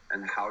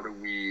 and how do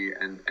we,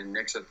 and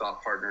Nick's a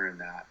thought partner in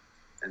that,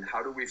 and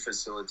how do we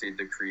facilitate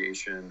the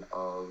creation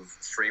of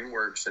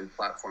frameworks and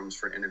platforms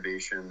for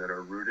innovation that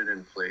are rooted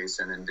in place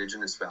and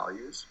indigenous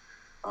values.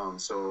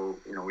 So,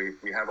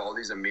 we have all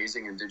these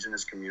amazing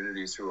indigenous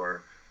communities who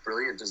are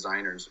brilliant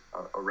designers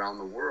around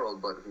the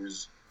world, but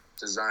whose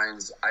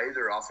designs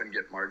either often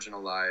get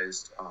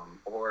marginalized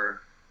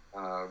or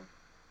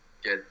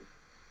get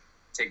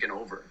taken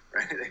over,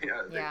 right?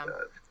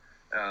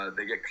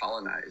 They get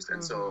colonized.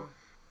 And so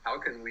how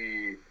can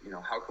we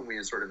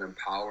sort of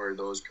empower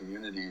those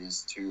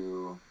communities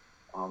to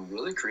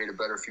really create a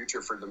better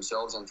future for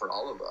themselves and for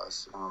all of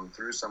us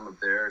through some of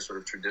their sort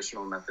of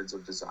traditional methods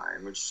of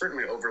design, which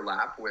certainly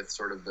overlap with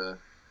sort of the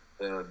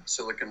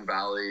Silicon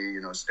Valley,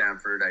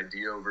 Stanford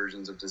IDEO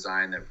versions of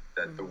design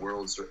that the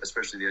world,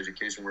 especially the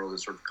education world,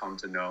 has sort of come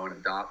to know and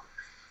adopt.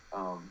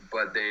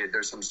 But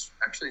there's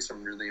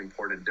some really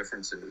important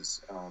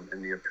differences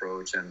in the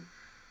approach,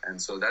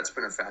 and so that's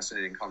been a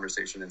fascinating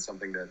conversation and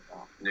something that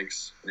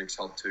Nick's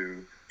helped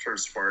to sort of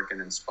spark and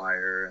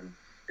inspire. And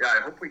I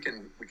hope we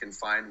can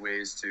find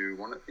ways to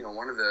one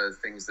of the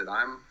things that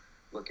I'm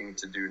looking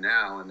to do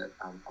now, and that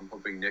I'm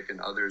hoping Nick and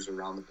others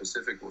around the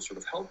Pacific will sort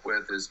of help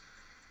with, is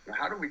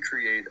how do we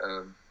create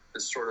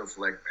this sort of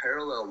like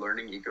parallel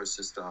learning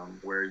ecosystem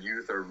where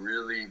youth are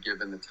really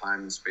given the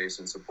time and space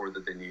and support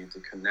that they need to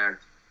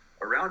connect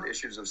around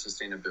issues of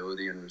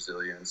sustainability and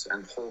resilience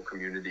and whole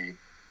community,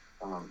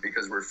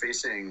 because we're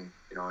facing,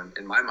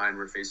 in my mind,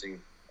 we're facing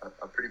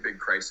a pretty big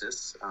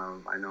crisis.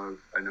 I know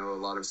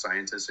a lot of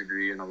scientists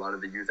agree, and a lot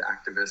of the youth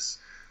activists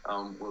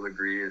will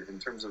agree in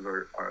terms of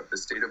the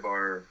state of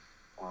our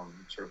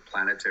sort of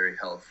planetary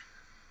health,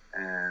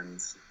 and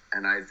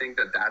I think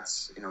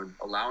that's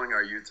allowing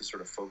our youth to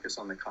sort of focus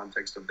on the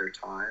context of their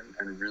time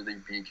and really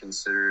be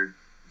considered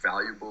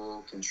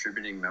valuable,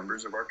 contributing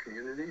members of our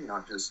community,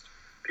 not just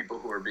people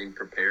who are being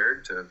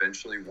prepared to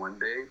eventually one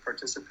day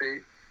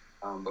participate,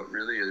 but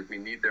really we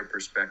need their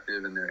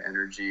perspective and their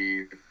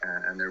energy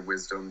and their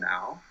wisdom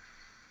now.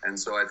 And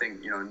so I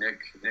think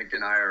Nick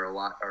and I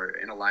are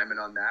in alignment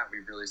on that. We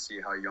really see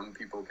how young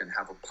people can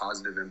have a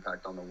positive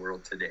impact on the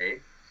world today.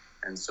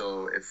 And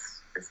so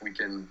if we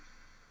can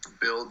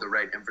build the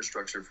right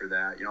infrastructure for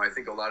that. I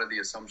think a lot of the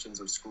assumptions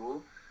of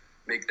school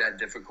make that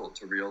difficult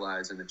to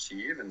realize and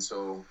achieve. And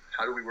so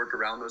how do we work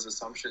around those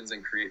assumptions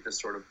and create this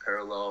sort of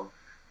parallel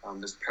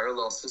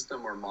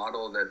system or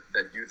model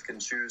that youth can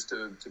choose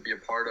to be a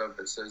part of,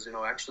 that says,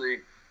 actually,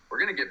 we're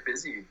going to get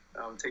busy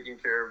taking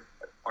care of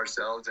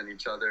ourselves and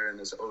each other and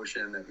this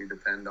ocean that we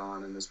depend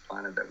on and this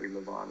planet that we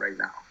live on right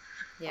now.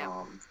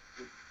 Yeah.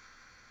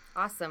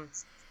 Awesome.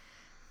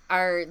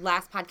 Our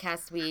last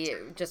podcast, we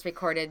just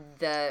recorded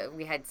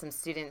we had some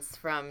students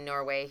from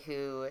Norway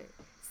who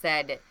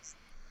said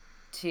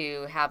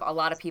to have a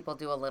lot of people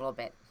do a little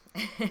bit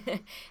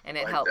and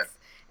it helps. That.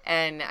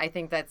 And I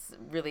think that's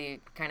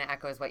really kind of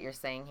echoes what you're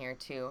saying here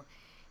too.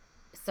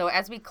 So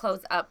as we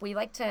close up, we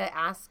like to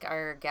ask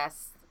our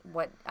guests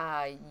what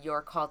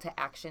your call to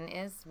action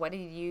is. What do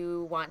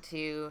you want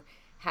to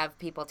have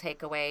people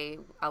take away?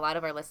 A lot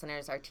of our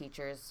listeners are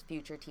teachers,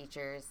 future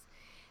teachers.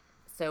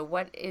 So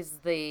what is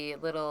the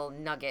little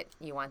nugget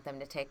you want them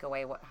to take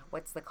away?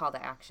 What's the call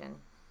to action?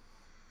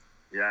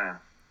 Yeah,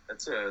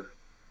 that's a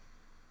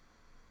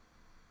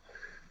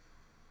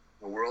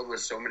world with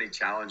so many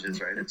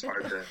challenges, right? It's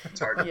hard to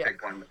yeah.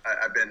 pick one.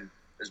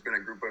 There's been a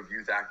group of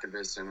youth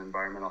activists and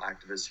environmental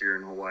activists here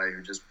in Hawaii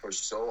who just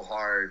pushed so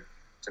hard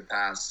to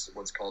pass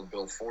what's called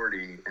Bill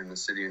 40 in the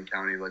city and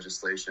county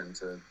legislation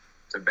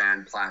to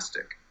ban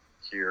plastic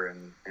here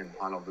in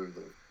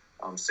Honolulu,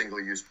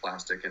 single-use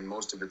plastic in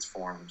most of its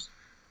forms.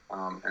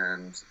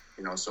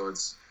 So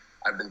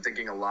I've been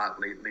thinking a lot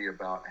lately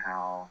about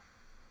how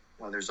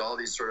there's all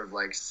these sort of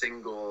like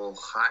single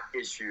hot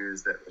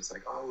issues that it's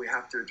like, we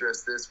have to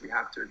address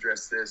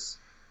this,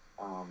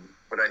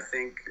 but I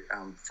think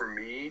for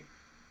me,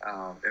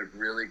 it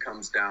really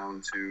comes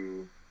down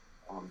to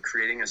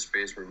creating a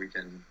space where we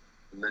can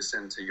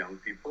listen to young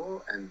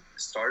people and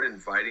start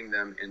inviting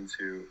them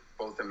into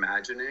both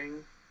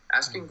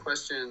asking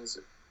questions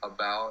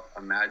about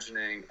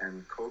imagining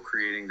and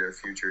co-creating their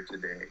future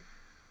today.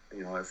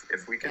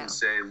 If we can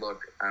say,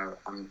 look,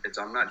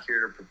 I'm not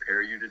here to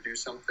prepare you to do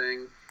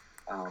something.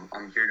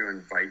 I'm here to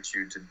invite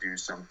you to do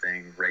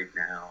something right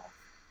now.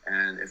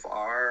 And if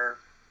our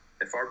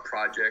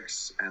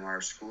projects and our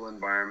school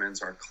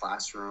environments, our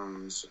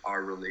classrooms,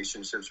 our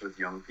relationships with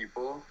young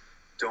people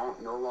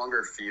don't no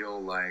longer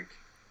feel like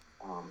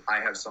I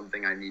have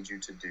something I need you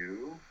to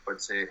do,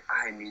 but say,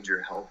 I need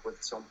your help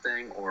with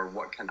something, or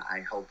what can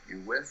I help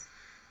you with?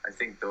 I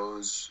think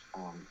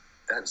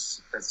that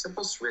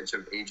simple switch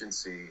of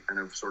agency and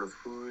of sort of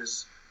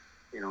who's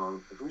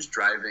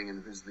driving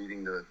and who's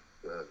leading the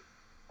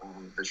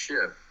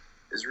ship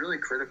is really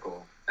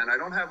critical. And I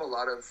don't have a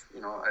lot of,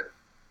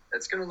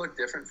 it's going to look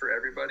different for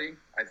everybody.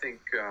 I think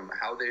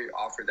how they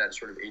offer that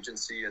sort of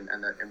agency and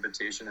that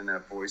invitation and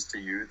that voice to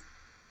youth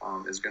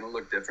is going to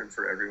look different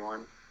for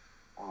everyone.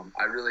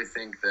 I really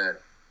think that,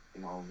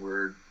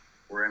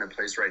 we're in a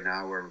place right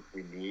now where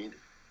we need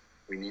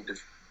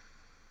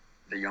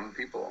the young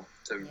people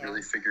to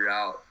really figure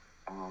out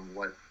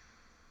what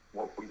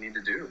we need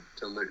to do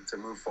to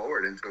move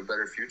forward into a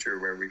better future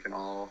where we can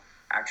all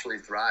actually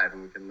thrive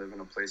and we can live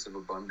in a place of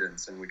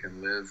abundance and we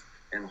can live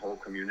in whole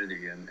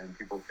community and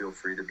people feel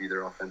free to be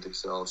their authentic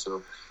selves.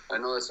 So I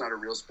know that's not a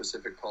real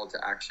specific call to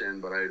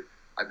action, but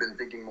I've been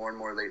thinking more and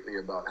more lately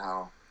about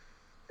how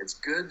it's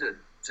good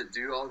to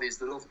do all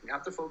these you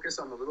have to focus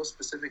on the little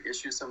specific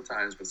issues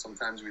sometimes, but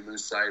sometimes we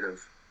lose sight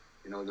of,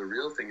 the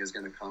real thing is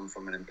going to come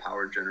from an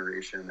empowered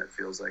generation that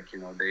feels like,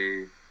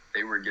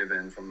 they were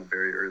given from a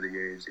very early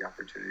age the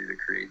opportunity to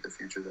create the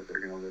future that they're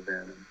going to live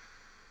in.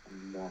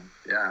 And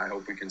I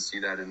hope we can see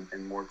that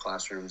in more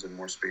classrooms and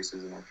more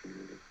spaces in our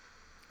community.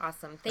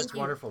 Awesome. Thank you. That's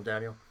wonderful,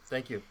 Daniel.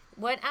 Thank you.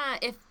 What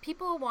if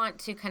people want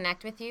to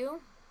connect with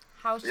you,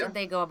 how should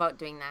they go about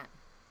doing that?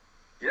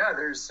 Yeah,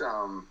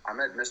 I'm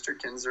at Mr.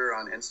 Kinzer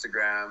on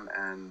Instagram,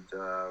 and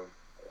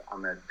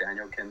I'm at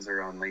Daniel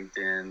Kinzer on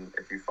LinkedIn.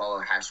 If you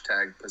follow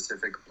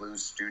 #Pacific Blue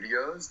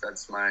Studios,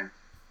 that's my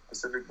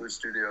Pacific Blue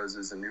Studios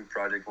is a new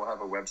project. We'll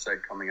have a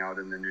website coming out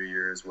in the new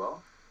year as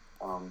well.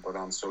 But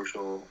on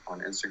social,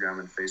 on Instagram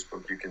and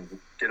Facebook, you can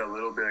get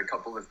a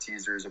couple of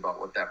teasers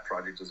about what that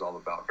project is all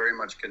about. Very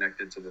much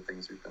connected to the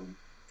things we've been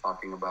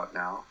talking about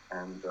now.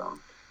 And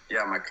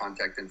my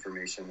contact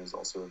information is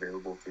also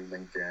available through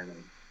LinkedIn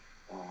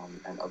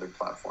and other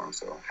platforms.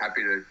 So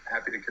happy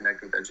to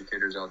connect with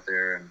educators out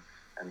there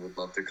and would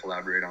love to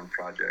collaborate on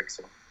projects.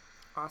 So.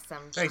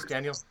 Awesome. Thanks,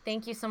 Daniel.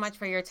 Thank you so much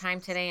for your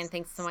time today, and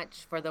thanks so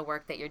much for the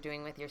work that you're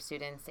doing with your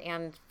students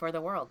and for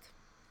the world.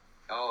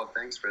 Oh,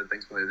 thanks, Fred.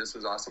 Thanks, Malia. This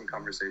was awesome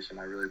conversation.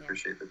 I really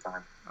appreciate the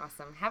time.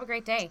 Awesome. Have a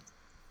great day.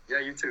 Yeah,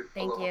 you too.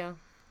 Thank you.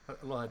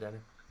 Aloha,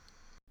 Daniel.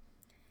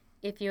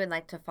 If you would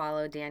like to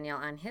follow Daniel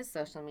on his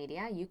social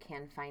media, you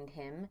can find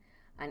him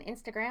on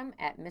Instagram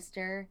at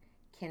Mr.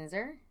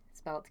 Kinzer,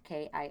 spelled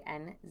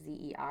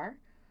Kinzer,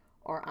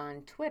 or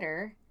on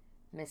Twitter,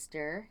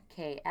 Mr.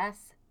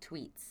 KS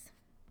Tweets.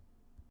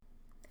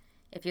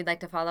 If you'd like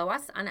to follow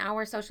us on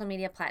our social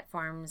media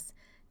platforms,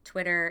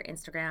 Twitter,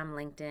 Instagram,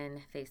 LinkedIn,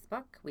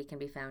 Facebook, we can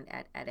be found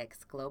at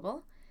edX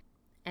Global.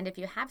 And if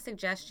you have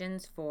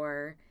suggestions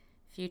for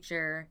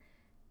future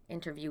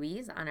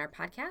interviewees on our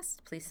podcast,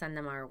 please send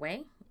them our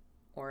way.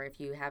 Or if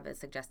you have a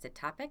suggested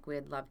topic,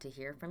 we'd love to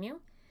hear from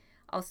you.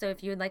 Also,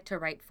 if you would like to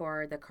write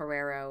for the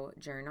Carrero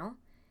Journal,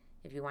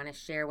 if you want to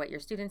share what your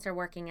students are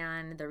working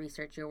on, the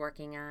research you're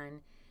working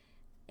on,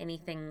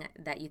 anything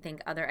that you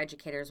think other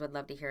educators would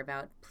love to hear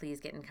about, please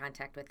get in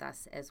contact with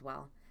us as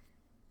well.